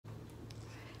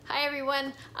Hi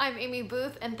everyone, I'm Amy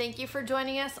Booth and thank you for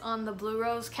joining us on the Blue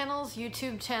Rose Kennels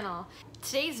YouTube channel.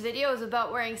 Today's video is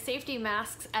about wearing safety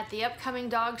masks at the upcoming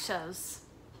dog shows.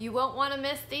 You won't want to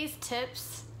miss these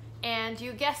tips, and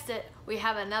you guessed it, we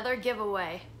have another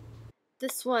giveaway.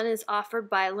 This one is offered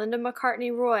by Linda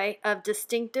McCartney Roy of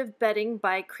Distinctive Bedding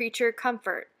by Creature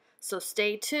Comfort, so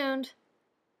stay tuned.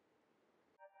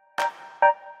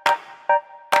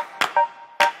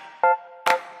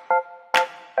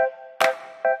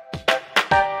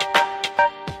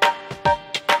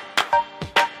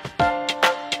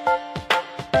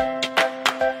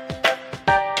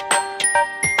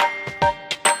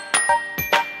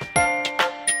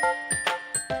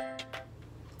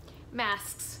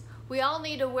 Masks. We all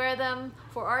need to wear them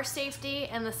for our safety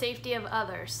and the safety of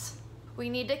others. We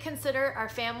need to consider our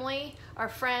family, our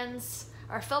friends,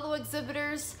 our fellow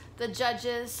exhibitors, the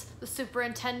judges, the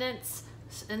superintendents,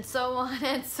 and so on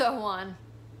and so on.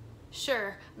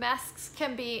 Sure, masks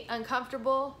can be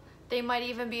uncomfortable. They might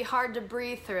even be hard to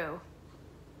breathe through.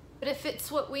 But if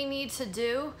it's what we need to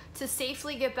do to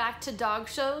safely get back to dog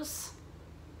shows,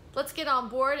 let's get on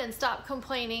board and stop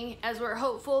complaining, as we're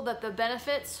hopeful that the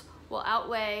benefits will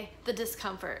outweigh the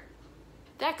discomfort.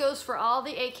 That goes for all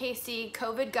the AKC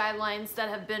COVID guidelines that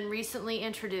have been recently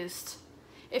introduced.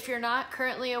 If you're not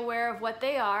currently aware of what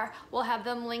they are, we'll have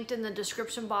them linked in the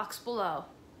description box below.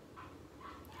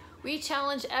 We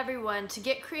challenge everyone to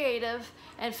get creative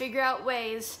and figure out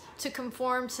ways to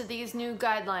conform to these new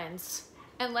guidelines.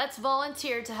 And let's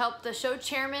volunteer to help the show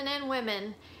chairmen and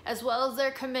women, as well as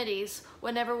their committees,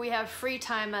 whenever we have free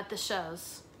time at the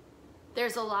shows.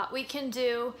 There's a lot we can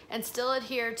do and still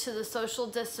adhere to the social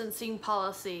distancing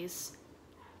policies.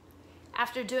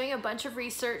 After doing a bunch of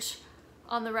research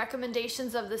on the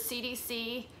recommendations of the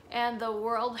CDC and the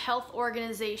World Health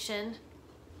Organization,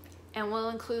 and we'll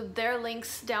include their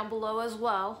links down below as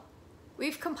well,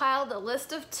 we've compiled a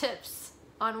list of tips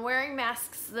on wearing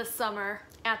masks this summer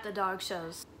at the dog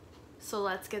shows. So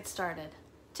let's get started.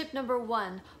 Tip number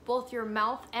 1, both your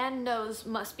mouth and nose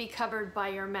must be covered by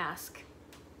your mask.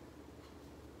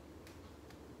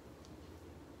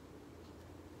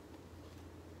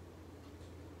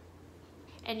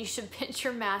 And you should pinch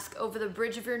your mask over the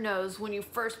bridge of your nose when you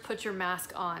first put your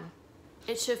mask on.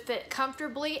 It should fit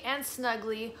comfortably and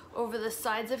snugly over the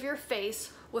sides of your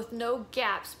face with no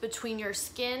gaps between your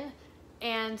skin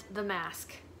and the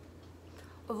mask.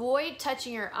 Avoid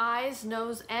touching your eyes,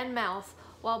 nose, and mouth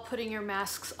while putting your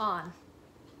masks on.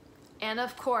 And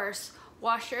of course,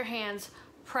 wash your hands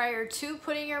prior to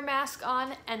putting your mask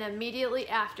on and immediately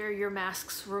after your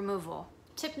mask's removal.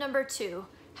 Tip number 2,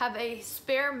 have a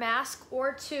spare mask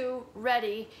or two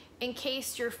ready in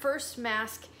case your first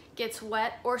mask gets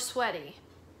wet or sweaty.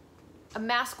 A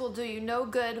mask will do you no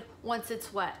good once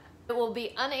it's wet. It will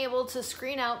be unable to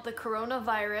screen out the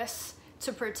coronavirus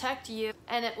to protect you,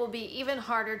 and it will be even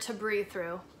harder to breathe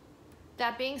through.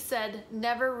 That being said,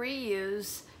 never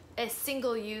reuse a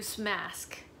single-use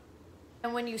mask.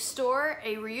 And when you store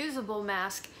a reusable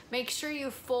mask, make sure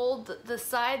you fold the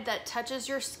side that touches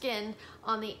your skin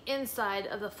on the inside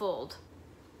of the fold.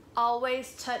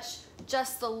 Always touch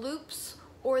just the loops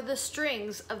or the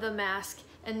strings of the mask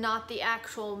and not the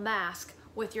actual mask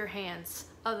with your hands,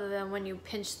 other than when you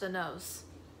pinch the nose.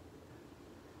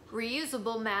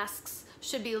 Reusable masks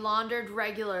should be laundered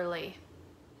regularly.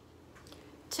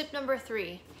 Tip number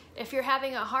 3, if you're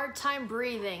having a hard time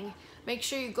breathing, make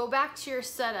sure you go back to your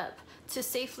setup to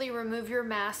safely remove your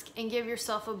mask and give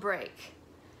yourself a break.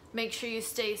 Make sure you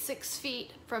stay 6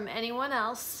 feet from anyone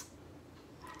else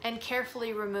and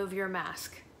carefully remove your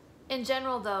mask. In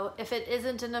general though, if it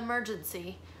isn't an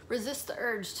emergency, resist the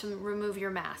urge to remove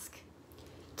your mask.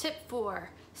 Tip 4,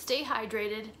 stay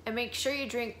hydrated and make sure you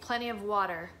drink plenty of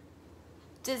water.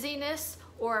 Dizziness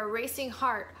or a racing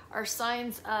heart are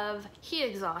signs of heat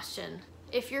exhaustion.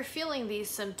 If you're feeling these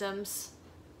symptoms,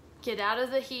 get out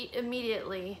of the heat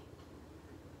immediately.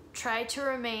 Try to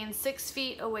remain 6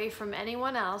 feet away from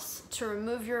anyone else to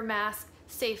remove your mask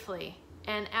safely,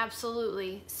 and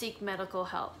absolutely seek medical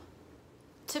help.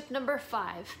 Tip number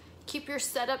 5, keep your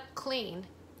setup clean,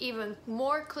 even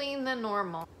more clean than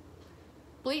normal.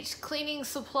 Bleach cleaning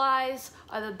supplies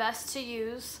are the best to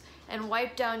use, and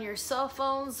wipe down your cell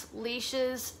phones,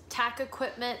 leashes, tack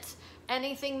equipment,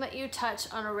 anything that you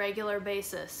touch on a regular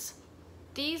basis.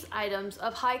 These items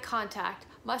of high contact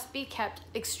must be kept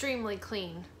extremely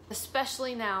clean,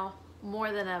 especially now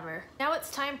more than ever. Now it's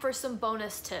time for some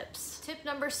bonus tips. Tip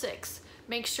number 6,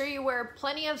 make sure you wear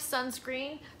plenty of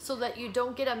sunscreen so that you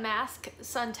don't get a mask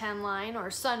suntan line or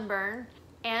sunburn,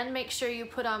 and make sure you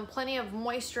put on plenty of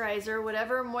moisturizer,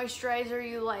 whatever moisturizer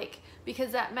you like.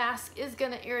 because that mask is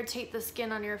going to irritate the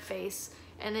skin on your face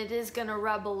and it is going to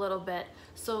rub a little bit.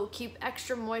 So keep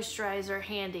extra moisturizer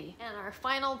handy. And our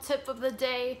final tip of the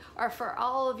day are for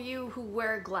all of you who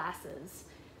wear glasses.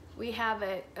 We have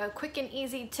a quick and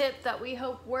easy tip that we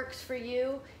hope works for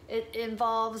you. It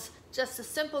involves just a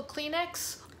simple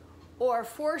Kleenex or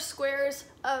 4 squares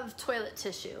of toilet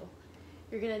tissue.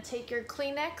 You're going to take your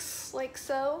Kleenex like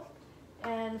so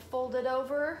and fold it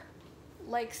over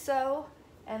like so,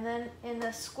 and then in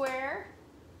a square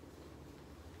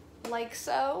like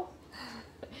so,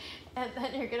 and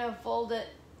then you're going to fold it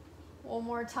one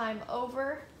more time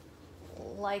over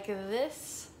like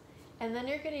this, and then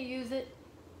you're going to use it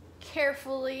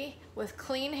carefully with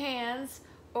clean hands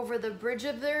over the bridge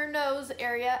of their nose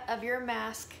area of your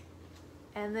mask,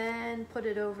 and then put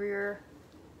it over your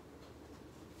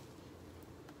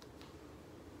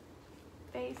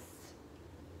face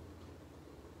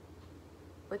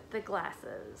with the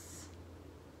glasses.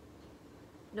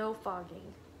 No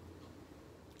fogging.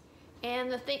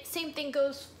 And the same thing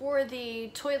goes for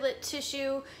the toilet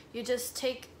tissue. You just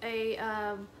take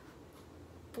a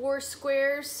 4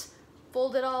 squares,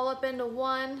 fold it all up into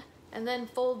one, and then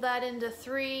fold that into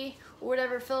 3, or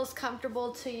whatever feels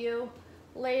comfortable to you.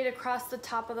 Lay it across the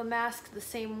top of the mask the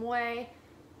same way,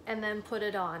 and then put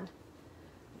it on.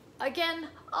 Again,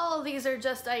 all of these are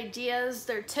just ideas.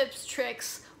 They're tips,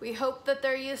 tricks. We hope that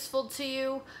they're useful to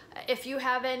you. If you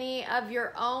have any of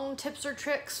your own tips or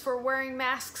tricks for wearing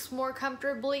masks more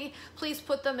comfortably, please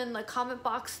put them in the comment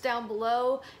box down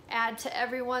below. Add to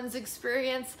everyone's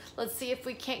experience. Let's see if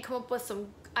we can't come up with some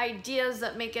ideas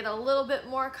that make it a little bit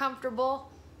more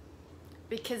comfortable,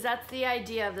 because that's the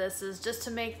idea of this, is just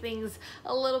to make things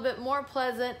a little bit more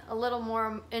pleasant, a little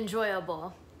more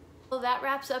enjoyable. Well, that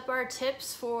wraps up our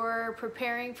tips for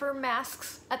preparing for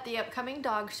masks at the upcoming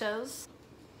dog shows.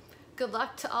 Good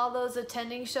luck to all those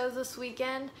attending shows this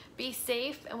weekend. Be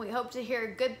safe, and we hope to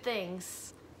hear good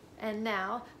things. And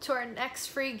now to our next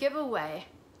free giveaway.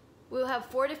 We'll have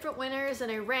 4 different winners in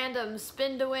a random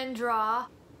spin to win draw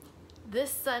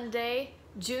this Sunday,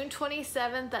 June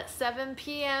 27th at 7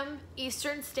 p.m.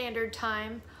 Eastern Standard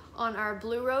Time on our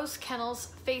Blue Rose Kennels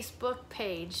Facebook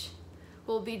page.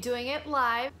 We'll be doing it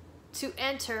live. To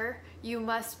enter, you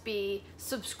must be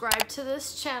subscribed to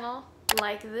this channel,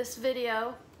 like this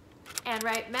video, and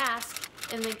write mask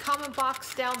in the comment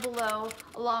box down below,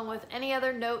 along with any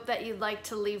other note that you'd like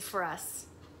to leave for us.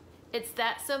 It's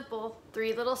that simple,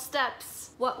 3 little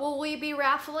steps. What will we be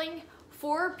raffling?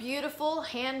 4 beautiful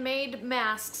handmade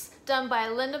masks done by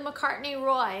Linda McCartney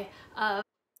Roy of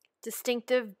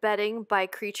Distinctive Bedding by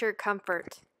Creature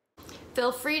Comfort.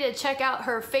 Feel free to check out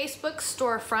her Facebook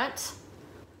storefront,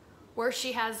 where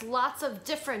she has lots of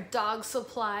different dog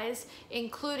supplies,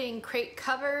 including crate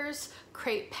covers,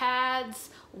 crate pads,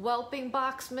 whelping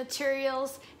box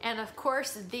materials, and of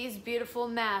course these beautiful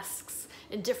masks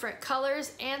in different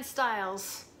colors and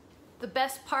styles. The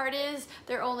best part is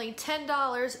they're only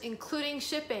 $10 including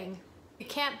shipping. You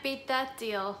can't beat that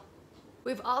deal.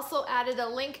 We've also added a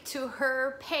link to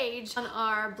her page on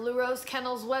our Blue Rose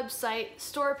Kennels website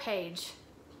store page.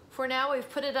 For now, we've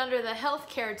put it under the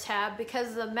healthcare tab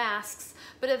because of the masks,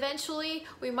 but eventually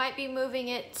we might be moving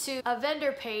it to a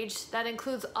vendor page that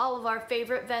includes all of our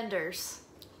favorite vendors.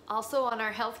 Also on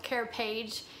our healthcare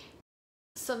page,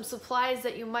 some supplies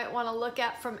that you might want to look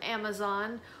at from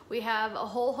Amazon. We have a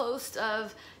whole host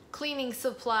of cleaning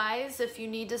supplies if you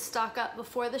need to stock up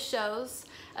before the shows,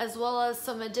 as well as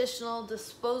some additional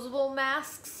disposable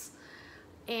masks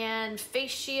and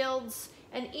face shields,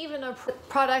 and even a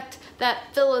product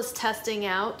that Phil is testing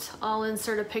out. I'll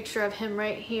insert a picture of him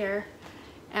right here,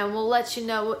 and we'll let you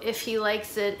know if he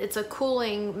likes it. It's a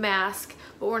cooling mask,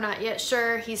 but we're not yet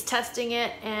sure. He's testing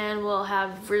it, and we'll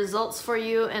have results for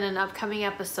you in an upcoming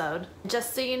episode.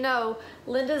 Just so you know,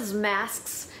 Linda's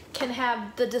masks can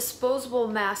have the disposable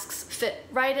masks fit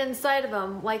right inside of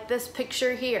them, like this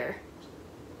picture here.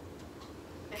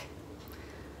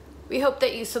 We hope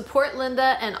that you support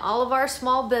Linda and all of our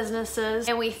small businesses,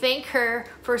 and we thank her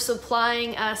for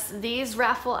supplying us these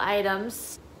raffle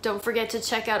items. Don't forget to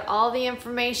check out all the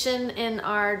information in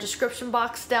our description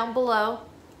box down below.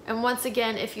 And once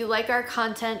again, if you like our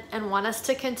content and want us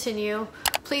to continue,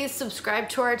 please subscribe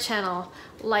to our channel,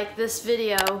 like this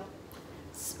video,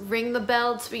 ring the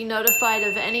bell to be notified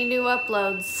of any new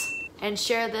uploads, and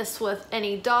share this with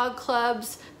any dog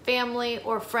clubs, family,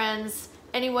 or friends,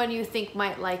 anyone you think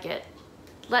might like it.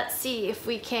 Let's see if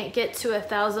we can't get to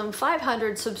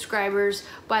 1,500 subscribers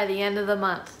by the end of the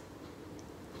month.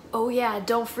 Oh yeah,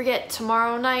 don't forget,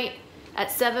 tomorrow night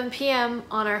at 7 p.m.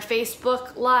 on our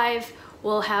Facebook Live,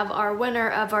 we'll have our winner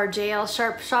of our JL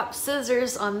Sharp Shop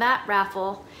scissors on that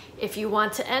raffle. If you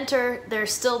want to enter,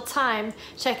 there's still time.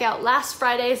 Check out last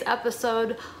Friday's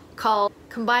episode called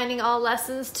Combining All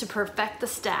Lessons to Perfect the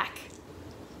Stack.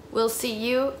 We'll see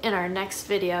you in our next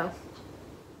video.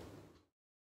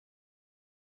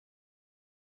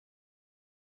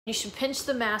 You should pinch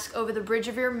the mask over the bridge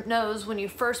of your nose when you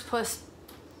first push.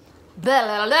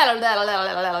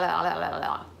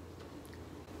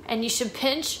 And you should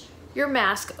pinch your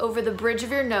mask over the bridge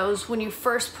of your nose when you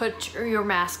first put your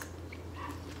mask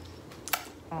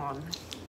on.